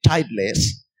remain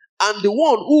childless? And the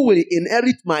one who will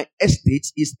inherit my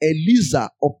estate is Eliezer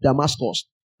of Damascus.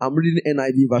 I'm reading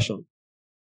NIV version.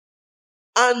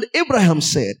 And Abraham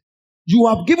said, you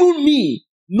have given me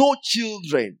no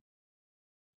children,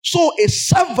 so a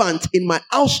servant in my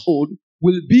household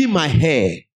will be my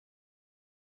heir.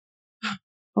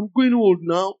 I'm growing old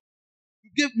now.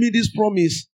 You gave me this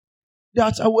promise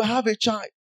that I will have a child.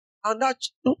 And that,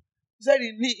 he said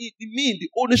in me, the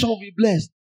whole nation will be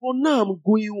blessed. But now I'm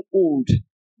going old.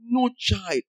 No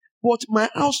child. But my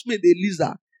housemate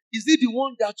Eliezer, is it the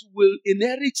one that will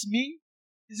inherit me?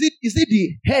 Is it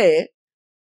the heir?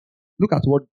 Look at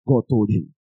what God told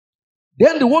him.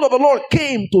 Then the word of the Lord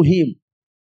came to him.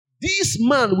 This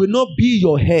man will not be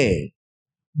your heir,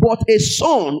 but a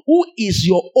son who is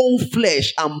your own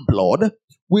flesh and blood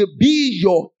will be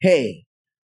your heir.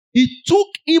 He took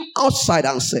him outside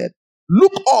and said,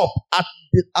 look up at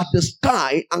the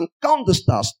sky and count the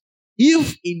stars,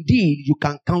 if indeed you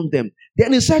can count them.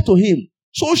 Then he said to him,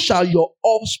 so shall your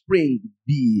offspring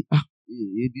be.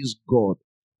 It is God.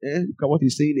 Look at what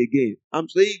he's saying again. I'm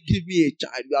saying, give me a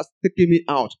child. You are taking me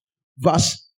out.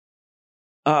 Verse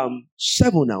 7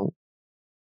 now.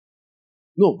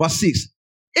 No, verse 6.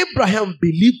 Abraham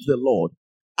believed the Lord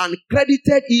and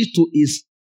credited it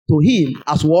to him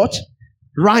as what?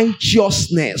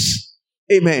 Righteousness.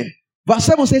 Amen. Verse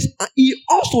 7 says, he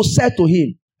also said to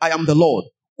him, I am the Lord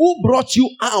who brought you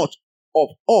out of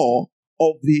Ur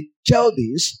of the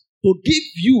Chaldees to give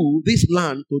you this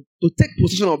land to take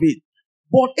possession of it.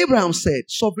 But Abraham said,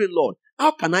 Sovereign Lord,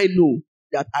 how can I know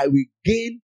that I will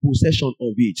gain possession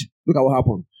of it? Look at what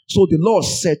happened. So the Lord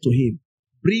said to him,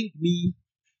 bring me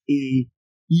a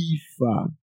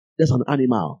heifer. That's an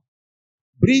animal.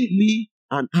 Bring me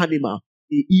an animal,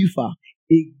 a heifer,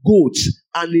 a goat,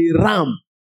 and a ram,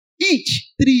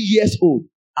 each 3 years old,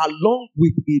 along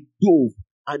with a dove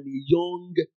and a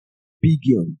young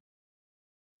pigeon.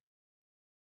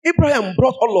 Abraham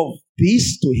brought all of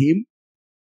this to him,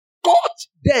 cut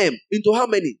them into how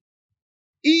many?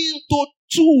 Into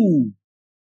two,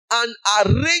 and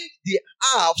arranged the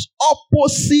halves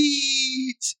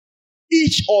opposite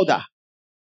each other.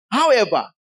 However,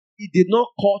 he did not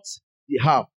cut the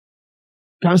half.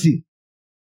 Can you see?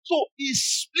 So he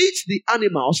split the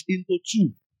animals into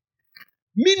two.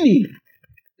 Meaning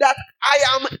that I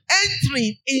am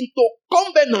entering into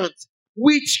covenant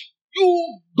with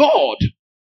you, God.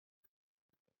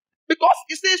 Because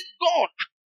he says, God,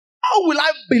 how will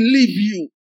I believe you?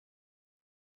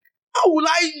 How will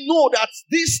I know that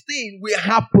this thing will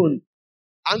happen?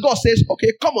 And God says,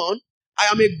 okay, come on. I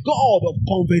am a God of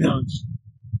covenants.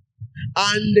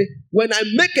 And when I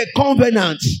make a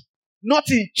covenant,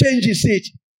 nothing changes it.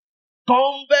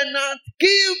 Covenant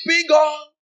keeping God.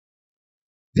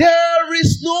 There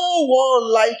is no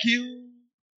one like you.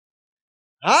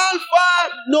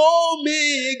 Alpha, no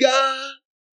Omega.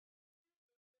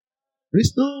 There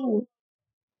is no one.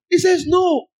 He says,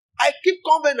 no, I keep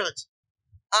covenant.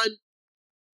 And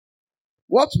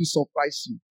what will surprise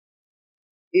you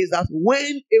is that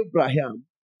when Abraham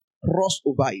crossed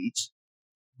over it,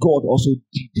 God also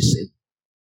did the same.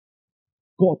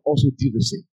 God also did the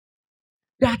same.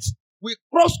 That we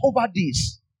cross over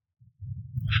this.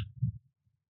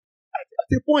 At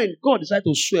the point, God decided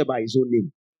to swear by his own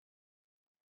name.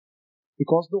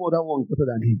 Because no other one is better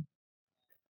than him.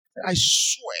 I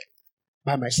swear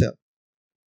by myself.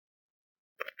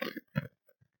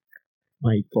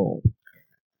 My God.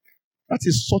 That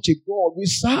is such a God we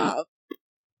serve.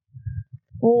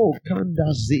 Oh,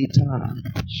 Kanda Zeta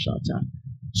Shata.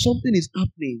 Something is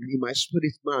happening in my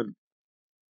spirit, man,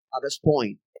 at this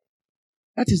point.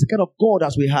 That is the kind of God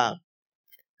as we have.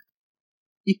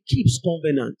 He keeps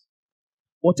covenant.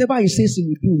 Whatever he says he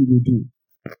will do, he will do.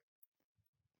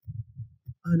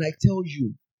 And I tell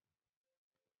you,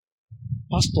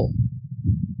 Pastor,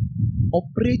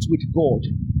 operate with God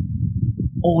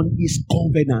on his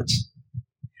covenant.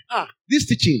 This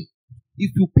teaching,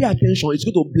 if you pay attention, it's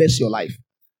going to bless your life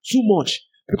too much.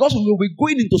 Because we will be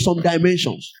going into some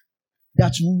dimensions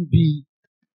that will be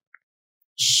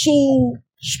so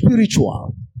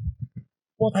spiritual.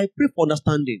 But I pray for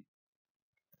understanding.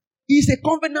 He's a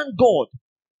covenant God.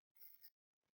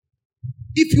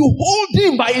 If you hold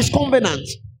him by his covenant,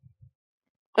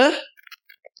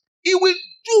 he will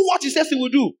do what he says he will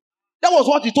do. That was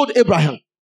what he told Abraham.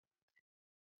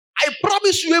 I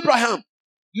promise you, Abraham,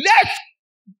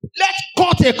 let's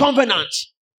cut a covenant.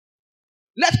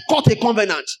 Let's cut a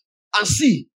covenant and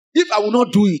see if I will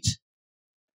not do it.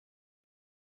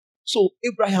 So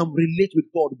Abraham relates with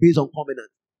God based on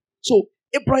covenant. So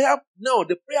Abraham, now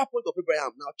the prayer point of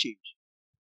Abraham now changed.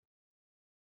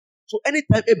 So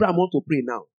anytime Abraham wants to pray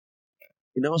now,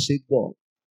 he now says, God,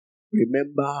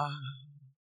 remember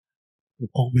the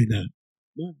covenant.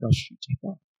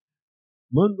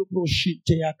 Mando bro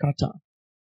shite yakata.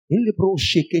 Ele bro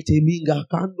shekete minga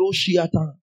kando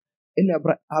shiata.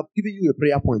 I've given you a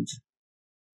prayer point.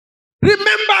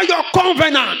 Remember your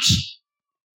covenant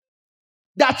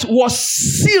that was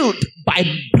sealed by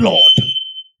blood.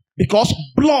 Because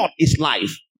blood is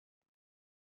life.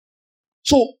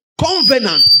 So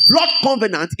covenant, blood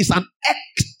covenant is an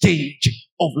exchange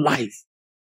of life.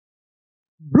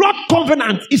 Blood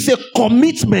covenant is a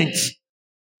commitment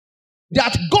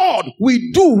that God will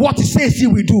do what he says he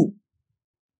will do.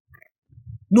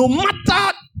 No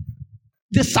matter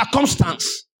the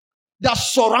circumstance that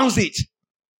surrounds it.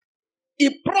 He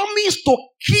promised to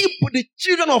keep the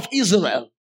children of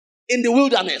Israel in the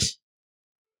wilderness.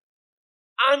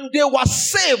 And they were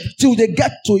saved till they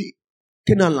get to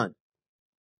Canaan land.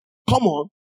 Come on.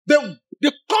 The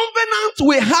covenant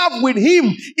we have with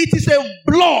him, it is a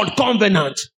blood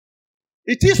covenant.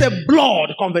 It is a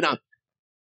blood covenant.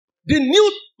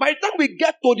 By the time we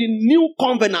get to the new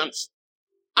covenant,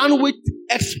 and we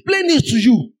explain it to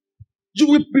you, you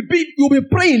will be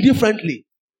praying differently.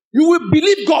 You will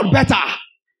believe God better.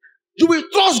 You will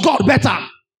trust God better.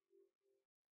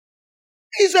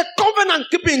 He's a covenant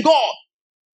keeping God.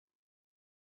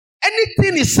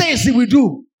 Anything he says he will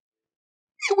do,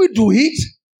 he will do it.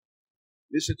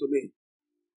 Listen to me.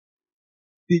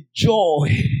 The joy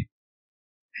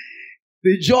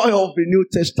of the New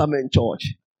Testament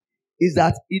church is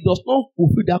that it does not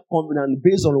fulfill that covenant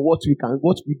based on what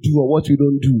we do or what we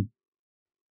don't do.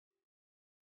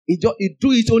 It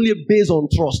do it only based on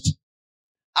trust.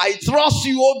 I trust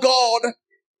you, oh God,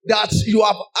 that you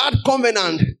have had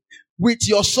covenant with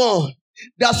your son,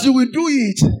 that you will do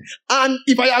it. And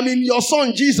if I am in your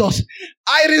son Jesus,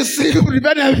 I receive the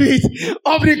benefit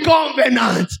of the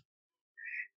covenant.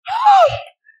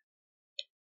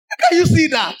 Can you see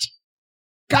that?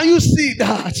 Can you see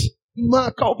that?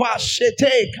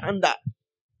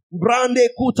 Brande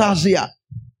kutazia.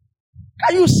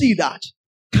 Can you see that?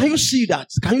 Can you see that?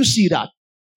 Can you see that?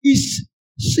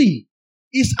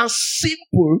 It's as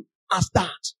simple as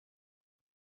that.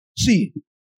 See,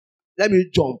 let me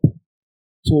jump.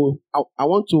 So I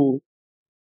want to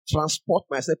transport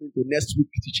myself into next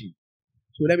week's teaching.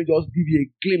 So let me just give you a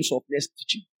glimpse of next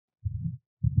teaching.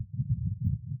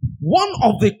 One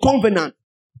of the covenant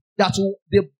that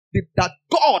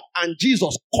God and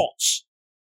Jesus cut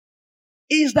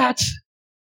is that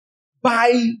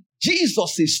by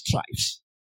Jesus' stripes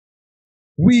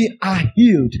we are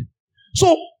healed.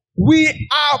 So we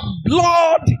are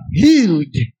blood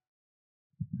healed.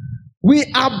 We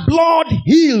are blood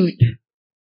healed.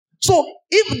 So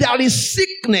if there is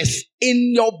sickness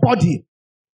in your body,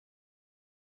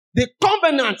 the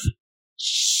covenant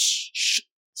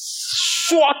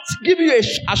give you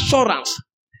assurance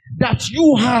that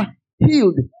you are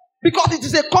healed. Because it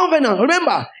is a covenant.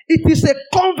 Remember, it is a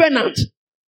covenant.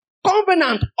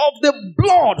 Covenant of the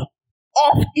blood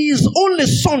of his only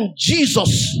son,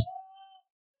 Jesus.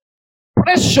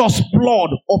 Precious blood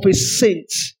of a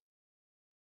saint.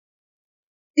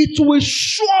 It will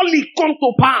surely come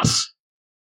to pass.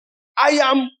 I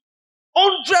am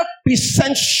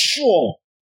 100% sure.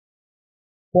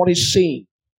 For his saying,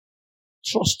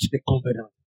 trust the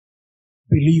covenant.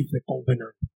 Believe the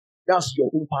covenant. That's your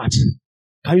own part.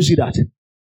 Can you see that?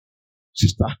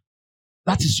 Sister,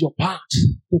 that is your part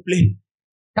to play.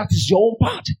 That is your own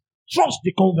part. Trust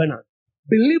the covenant.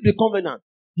 Believe the covenant.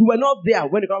 You were not there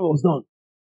when the covenant was done.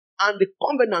 And the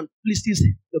covenant pleases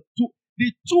the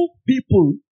two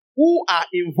people who are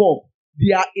involved.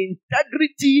 Their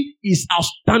integrity is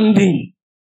outstanding.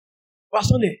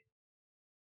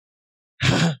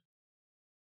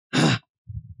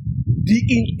 The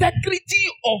integrity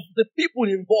of the people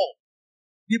involved,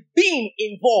 the being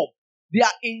involved,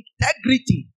 their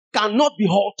integrity cannot be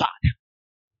altered.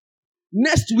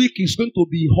 Next week is going to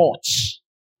be hot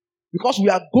because we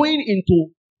are going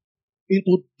into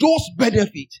those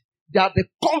benefits that the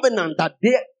covenant that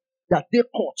they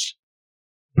caught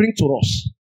bring to us.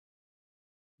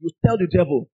 You tell the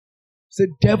devil, say,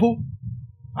 devil,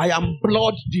 I am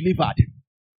blood delivered.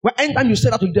 Well, anytime you say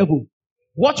that to the devil,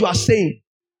 what you are saying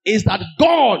is that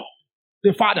God,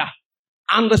 the Father,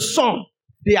 and the Son,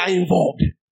 they are involved.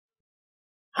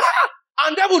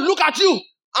 And they will look at you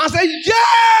and say,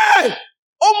 yeah!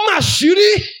 Oh,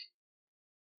 Mashiri!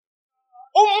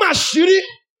 Oh, Mashiri!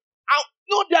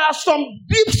 No, there are some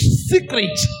deep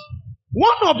secrets.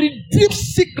 One of the deep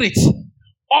secrets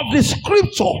of the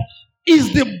scripture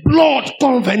is the blood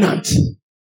covenant.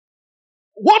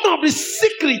 One of the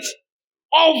secrets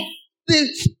of the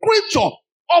scripture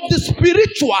of the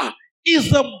spiritual is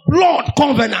the blood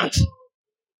covenant.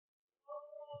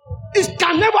 It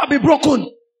can never be broken.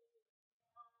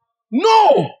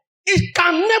 No, it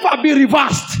can never be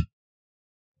reversed.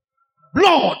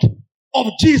 Blood of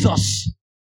Jesus.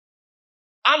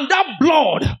 And that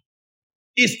blood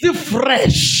is still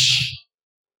fresh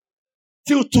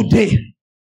till today.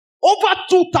 Over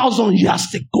 2,000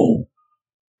 years ago,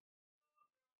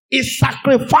 he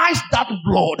sacrificed that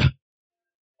blood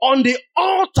on the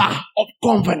altar of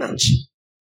covenant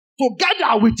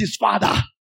together with his Father.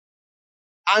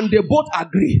 And they both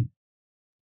agree.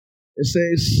 It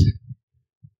says,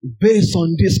 based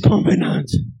on this covenant,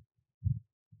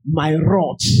 my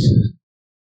wrath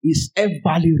is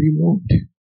everly removed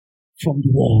from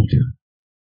the world.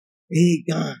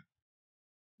 Ega,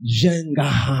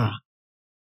 Jengaha.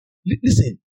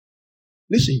 Listen.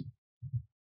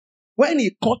 When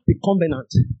he cut the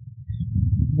covenant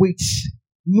with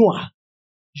Noah,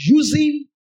 using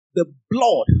the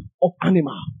blood of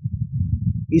animal,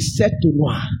 he said to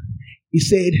Noah, he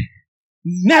said,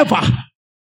 never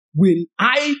will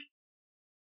I,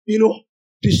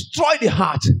 destroy the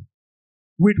heart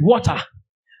with water.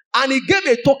 And he gave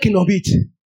a token of it,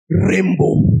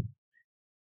 rainbow.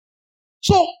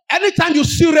 So anytime you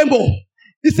see rainbow,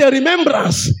 it's a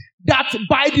remembrance that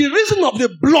by the reason of the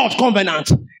blood covenant,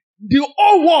 the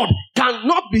whole world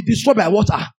cannot be destroyed by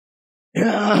water. In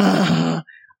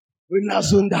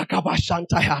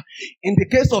the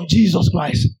case of Jesus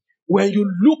Christ, when you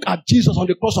look at Jesus on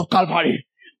the cross of Calvary,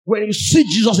 when you see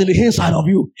Jesus in the inside of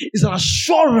you, it's an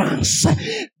assurance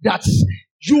that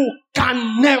you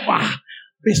can never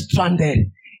be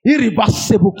stranded.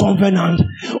 Irreversible covenant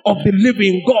of the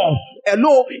living God.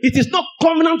 Hello, it is not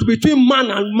covenant between man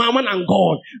and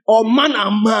God, or man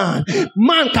and man.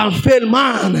 Man can fail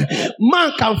man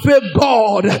can fail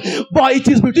God, but it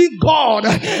is between God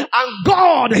and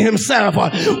God himself,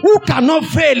 who cannot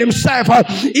fail himself.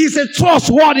 Is a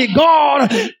trustworthy God.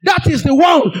 That is the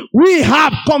one we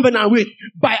have covenant with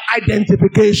by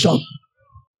identification.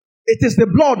 It is the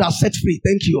blood that sets free.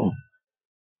 Thank you.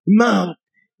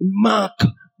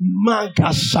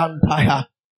 Magasantaya.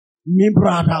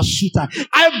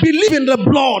 I believe in the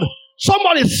blood.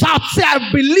 Somebody shout, say,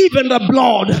 I believe in the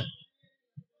blood.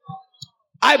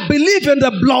 I believe in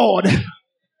the blood.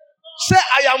 Say,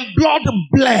 I am blood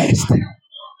blessed.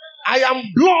 I am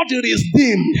blood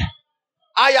redeemed.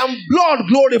 I am blood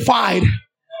glorified.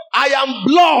 I am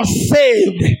blood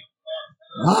saved.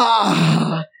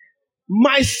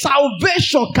 My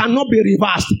salvation cannot be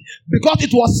reversed because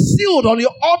it was sealed on the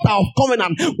altar of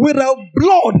covenant with the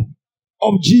blood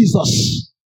of Jesus.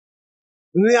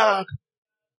 I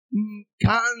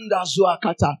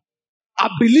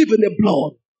believe in the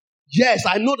blood. Yes,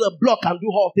 I know the blood can do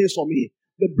all things for me.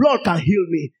 The blood can heal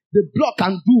me. The blood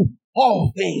can do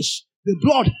all things. The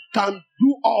blood can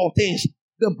do all things.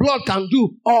 The blood can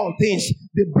do all things.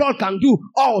 The blood can do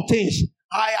all things.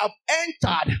 I have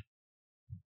entered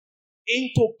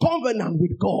into covenant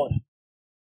with God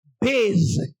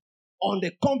based on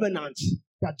the covenant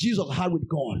that Jesus had with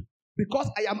God.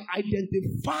 Because I am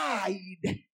identified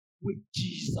with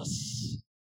Jesus.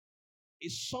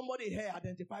 Is somebody here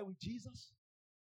identified with Jesus?